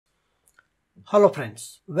Hello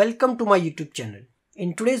friends, welcome to my YouTube channel.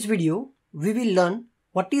 In today's video, we will learn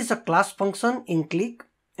what is a class function in Qlik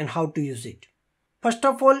and how to use it. First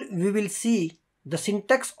of all, we will see the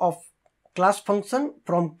syntax of class function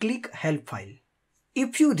from Qlik help file.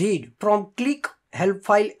 If you read from Qlik help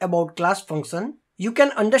file about class function, you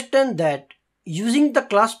can understand that using the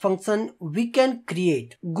class function, we can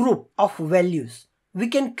create group of values. We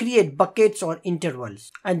can create buckets or intervals,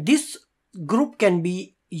 and this group can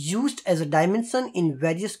be used as a dimension in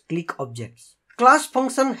various Qlik objects. Class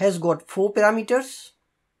function has got 4 parameters.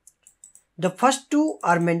 The first 2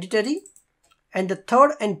 are mandatory and the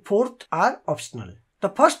third and fourth are optional. The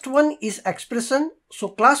first one is expression. So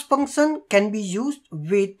class function can be used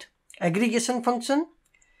with aggregation function.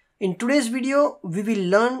 In today's video, we will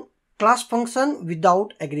learn class function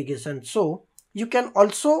without aggregation. So you can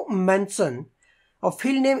also mention a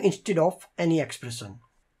field name instead of any expression.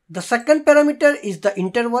 The second parameter is the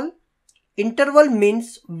interval. Interval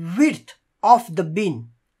means width of the bin,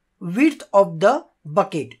 width of the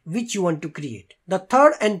bucket which you want to create. The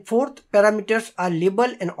third and fourth parameters are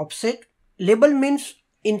label and offset. Label means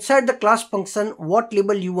inside the class function what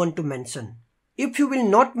label you want to mention. If you will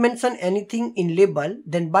not mention anything in label,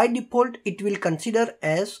 then by default it will consider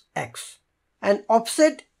as X. And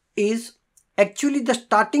offset is actually the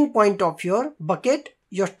starting point of your bucket.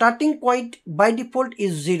 Your starting point by default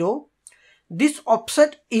is 0. This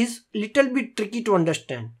offset is little bit tricky to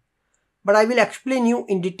understand, but I will explain you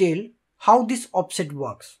in detail how this offset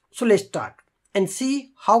works. So let's start and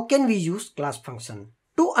see how can we use class function.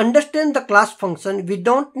 To understand the class function, we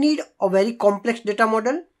don't need a very complex data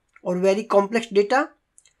model or very complex data.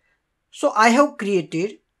 So I have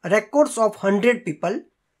created records of 100 people,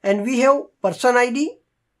 and we have person ID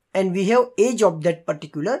and we have age of that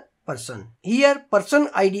particular person. Here person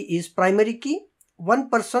ID is primary key.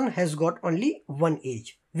 One person has got only one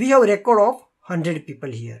age. We have record of 100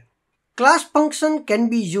 people here. Class function can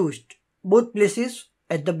be used both places,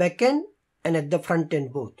 at the back end and at the front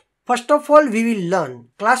end both. First of all, we will learn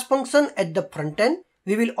class function at the front end.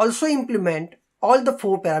 We will also implement all the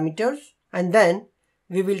 4 parameters, and then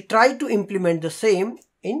we will try to implement the same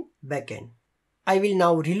in back end. I will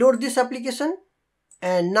now reload this application,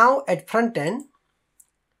 and now at front end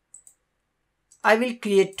I will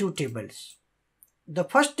create 2 tables. The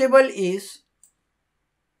first table is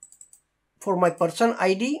for my person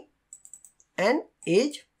ID and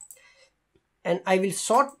age, and I will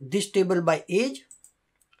sort this table by age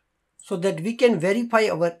so that we can verify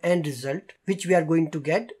our end result which we are going to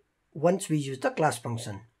get once we use the class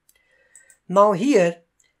function. Now here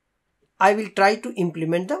I will try to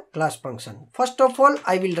implement the class function. First of all,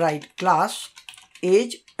 I will write class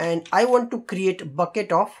age, and I want to create a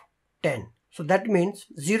bucket of 10. So that means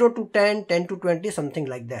 0 to 10, 10 to 20, something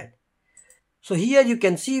like that. So here you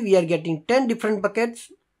can see we are getting 10 different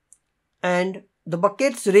buckets, and the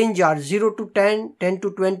buckets range are 0 to 10, 10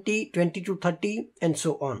 to 20, 20 to 30, and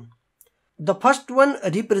so on. The first one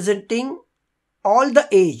representing all the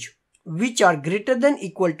age which are greater than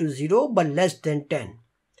equal to 0 but less than 10.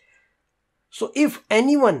 So if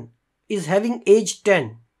anyone is having age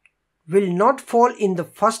 10, will not fall in the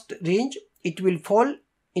first range, it will fall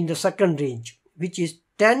in the second range, which is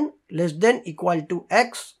 10 less than equal to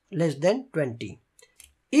X less than 20.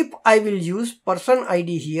 If I will use person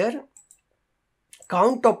ID here,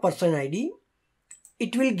 count of person ID,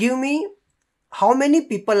 it will give me how many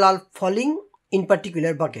people are falling in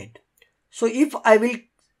particular bucket. So if I will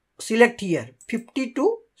select here 50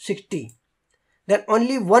 to 60, then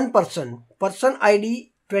only one person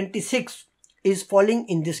ID 26 is falling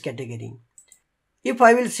in this category. If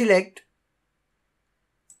I will select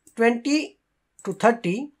 20 to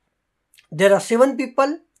 30, there are 7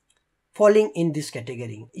 people falling in this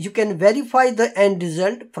category. You can verify the end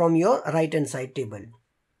result from your right hand side table.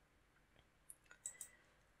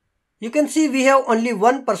 You can see we have only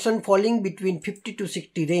one person falling between 50 to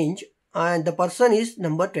 60 range, and the person is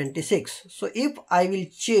number 26. So if I will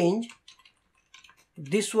change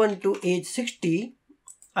this one to age 60,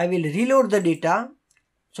 I will reload the data.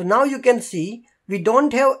 So now you can see we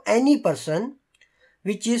don't have any person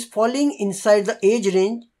which is falling inside the age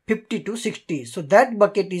range 50 to 60. So that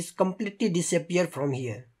bucket is completely disappear from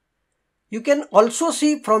here. You can also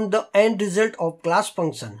see from the end result of class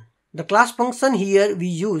function. The class function here we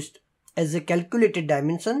used as a calculated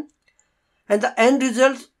dimension, and the end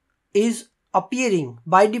result is appearing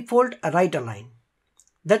by default right align.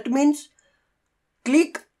 That means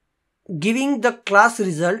Qlik giving the class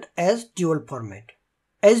result as dual format.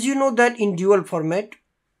 As you know that in dual format,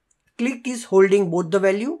 Qlik is holding both the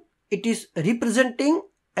value. It is representing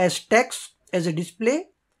as text as a display,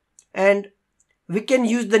 and we can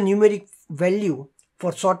use the numeric value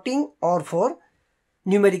for sorting or for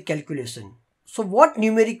numeric calculation. So what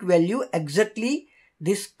numeric value exactly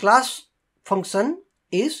this class function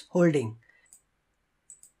is holding?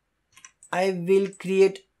 I will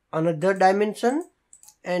create another dimension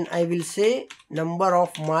and I will say number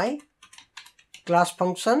of my class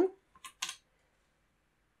function,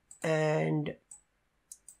 and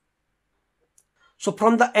so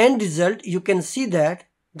from the end result you can see that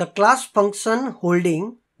the class function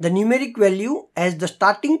holding the numeric value as the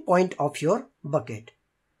starting point of your bucket.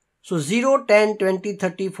 So 0, 10, 20,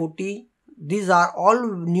 30, 40, these are all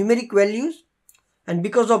numeric values, and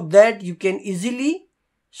because of that you can easily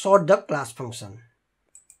sort the class function.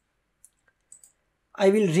 I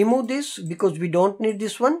will remove this because we don't need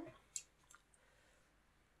this one.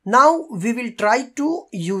 Now we will try to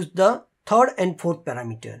use the third and fourth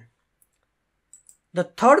parameter. The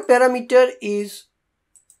third parameter is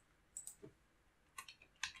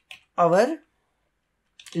our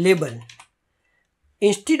label.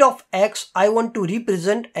 Instead of X, I want to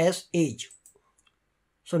represent as age.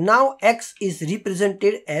 So now X is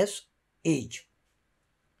represented as age.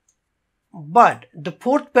 But the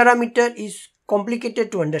fourth parameter is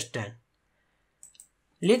complicated to understand.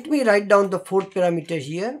 Let me write down the fourth parameter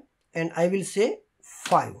here and I will say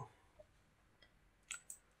 5.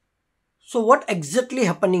 So what exactly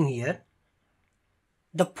happening here?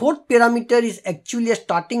 The fourth parameter is actually a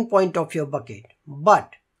starting point of your bucket,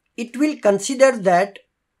 but it will consider that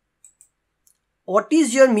what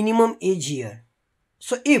is your minimum age here.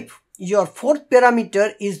 So if your fourth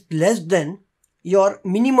parameter is less than your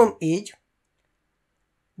minimum age,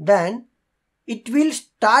 then it will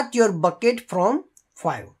start your bucket from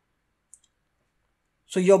 5.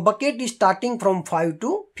 So your bucket is starting from 5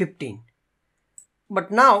 to 15.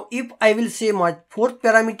 But now if I will say my fourth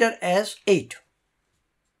parameter as 8,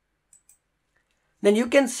 then you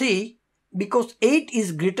can see because 8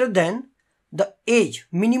 is greater than the age,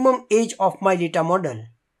 minimum age of my data model.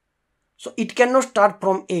 So it cannot start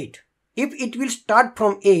from 8. If it will start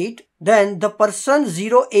from 8, then the person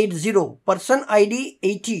 080, person ID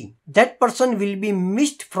 80, that person will be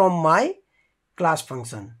missed from my class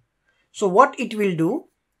function. So what it will do?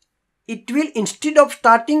 It will, instead of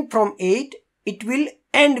starting from 8, it will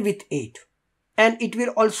end with 8. And it will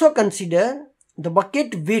also consider the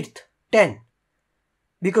bucket width 10.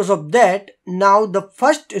 Because of that, now the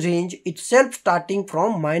first range itself starting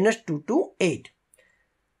from -2 to 8.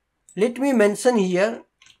 Let me mention here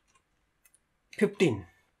 15.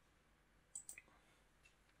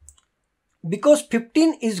 Because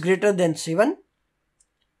 15 is greater than 7,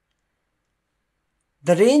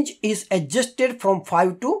 the range is adjusted from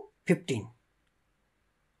 5 to 15.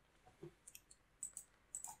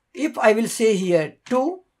 If I will say here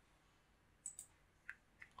 2,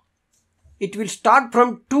 it will start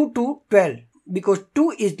from 2 to 12 because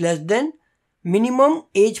 2 is less than minimum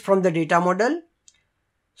age from the data model.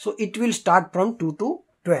 So it will start from 2 to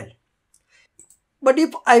 12. But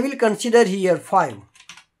if I will consider here 5,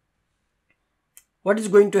 what is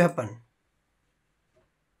going to happen?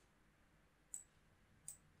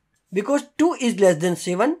 Because 2 is less than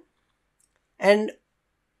 7 and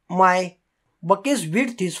my bucket's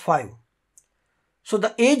width is 5. So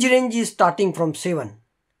the age range is starting from 7.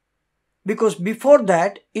 Because before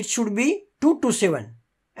that it should be 2 to 7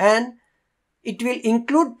 and it will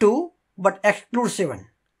include 2 but exclude 7.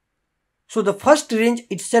 So the first range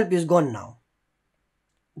itself is gone now.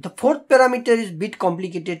 The fourth parameter is a bit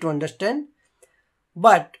complicated to understand,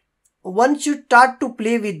 but once you start to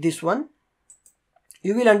play with this one,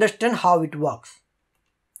 you will understand how it works.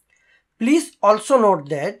 Please also note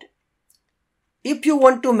that if you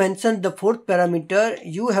want to mention the fourth parameter,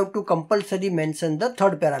 you have to compulsory mention the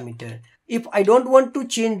third parameter. If I don't want to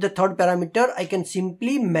change the third parameter, I can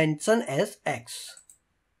simply mention as X.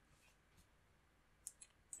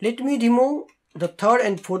 Let me remove the third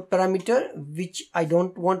and fourth parameter, which I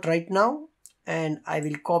don't want right now, and I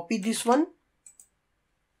will copy this one.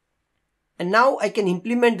 And now I can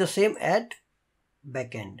implement the same at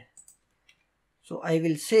backend. So I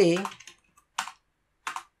will say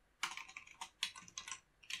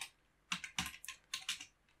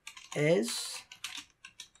as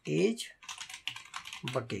age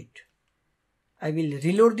bucket. I will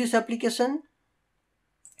reload this application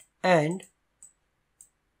and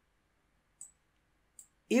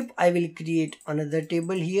if I will create another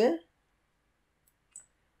table here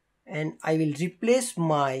and I will replace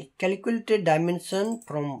my calculated dimension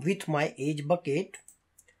with my age bucket,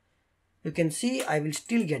 you can see I will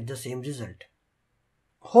still get the same result.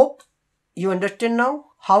 Hope you understand now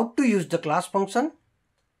how to use the class function.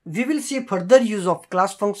 We will see further use of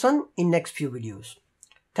class function in next few videos.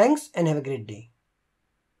 Thanks and have a great day.